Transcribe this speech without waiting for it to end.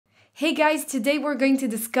Hey guys, today we're going to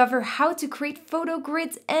discover how to create photo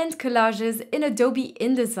grids and collages in Adobe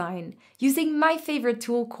InDesign using my favorite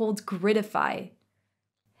tool called Gridify.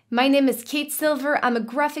 My name is Kate Silver, I'm a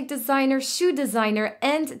graphic designer, shoe designer,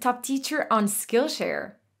 and top teacher on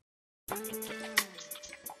Skillshare.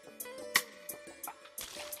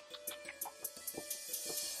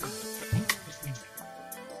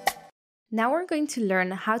 Now we're going to learn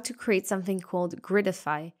how to create something called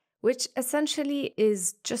Gridify, which essentially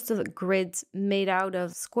is just a grid made out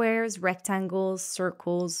of squares, rectangles,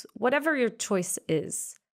 circles, whatever your choice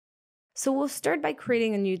is. So we'll start by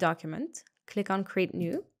creating a new document. Click on Create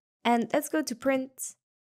New, and let's go to Print,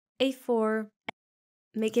 A4,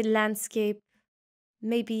 make it landscape,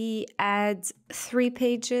 maybe add 3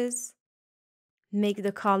 pages, make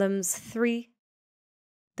the columns 3,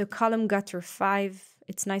 the column gutter 5,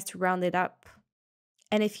 it's nice to round it up.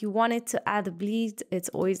 And if you wanted to add a bleed, it's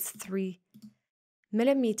always 3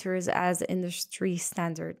 millimeters as industry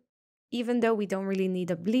standard. Even though we don't really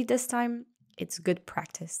need a bleed this time, it's good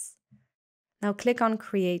practice. Now click on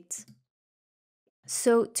Create.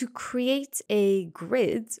 So to create a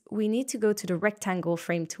grid, we need to go to the rectangle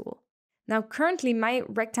frame tool. Now currently my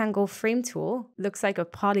rectangle frame tool looks like a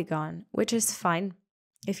polygon, which is fine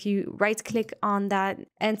if you right click on that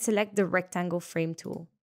and select the rectangle frame tool.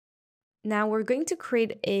 Now we're going to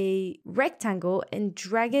create a rectangle and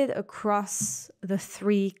drag it across the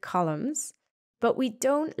 3 columns, but we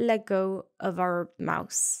don't let go of our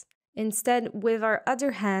mouse. Instead, with our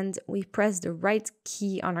other hand, we press the right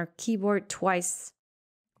key on our keyboard twice.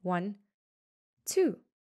 1, 2.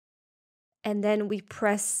 And then we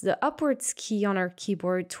press the upwards key on our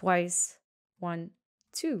keyboard twice. 1,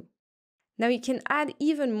 2. Now you can add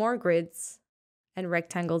even more grids and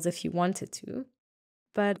rectangles if you wanted to,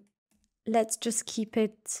 but let's just keep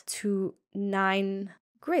it to 9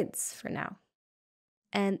 grids for now.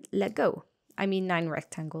 And let go. I mean 9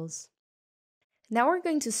 rectangles. Now we're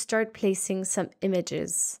going to start placing some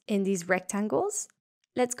images in these rectangles.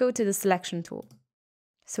 Let's go to the selection tool.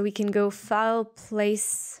 So we can go File,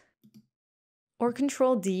 Place, or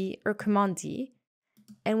Control D or Command D.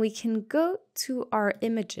 And we can go to our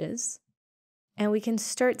images and we can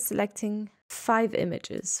start selecting 5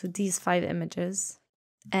 images. So these 5 images.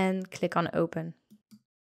 And click on Open.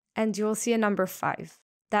 And you'll see a number 5.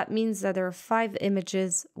 That means that there are 5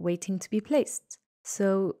 images waiting to be placed.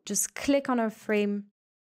 So just click on our frame,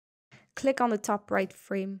 click on the top right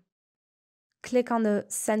frame, click on the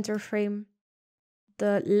center frame,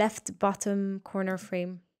 the left bottom corner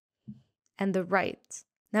frame, and the right.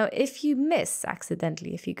 Now, if you miss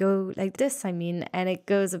accidentally, if you go like this, and it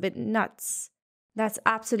goes a bit nuts, that's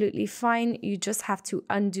absolutely fine. You just have to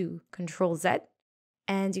undo Control Z.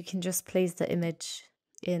 And you can just place the image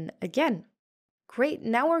in again. Great,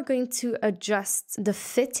 now we're going to adjust the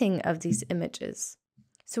fitting of these images.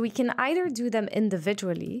 So we can either do them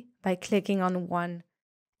individually by clicking on one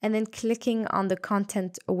and then clicking on the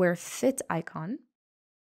Content Aware Fit icon.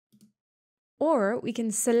 Or we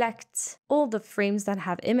can select all the frames that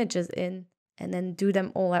have images in and then do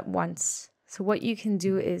them all at once. So what you can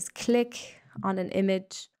do is click on an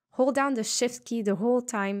image, hold down the Shift key the whole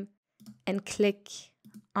time, and click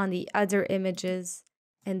on the other images,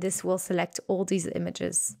 and this will select all these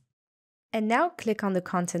images. And now click on the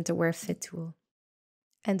Content Aware Fit tool.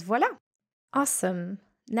 And voila! Awesome!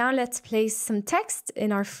 Now let's place some text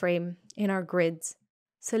in our frame, in our grid.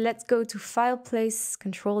 So let's go to File, Place,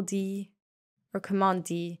 Control D, or Command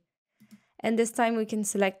D. And this time we can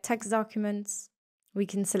select Text Documents, we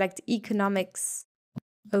can select Economics,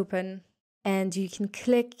 Open, and you can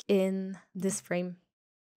click in this frame.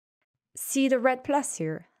 See the red plus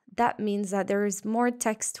here? That means that there is more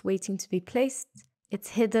text waiting to be placed. It's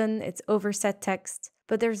hidden, it's overset text,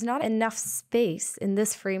 but there's not enough space in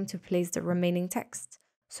this frame to place the remaining text.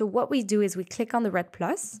 So what we do is we click on the red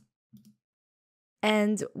plus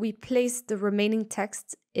and we place the remaining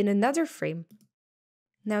text in another frame.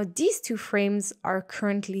 Now these 2 frames are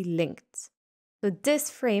currently linked. So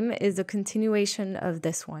this frame is a continuation of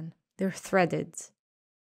this one. They're threaded.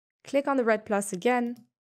 Click on the red plus again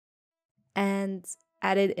and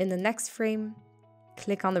add it in the next frame.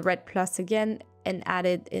 Click on the red plus again and add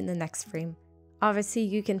it in the next frame. Obviously,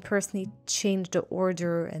 you can personally change the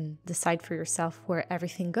order and decide for yourself where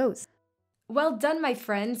everything goes. Well done, my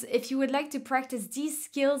friends. If you would like to practice these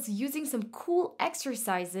skills using some cool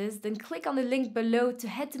exercises, then click on the link below to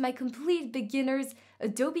head to my complete beginners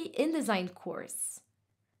Adobe InDesign course.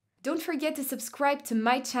 Don't forget to subscribe to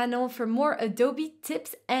my channel for more Adobe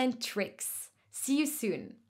tips and tricks. See you soon.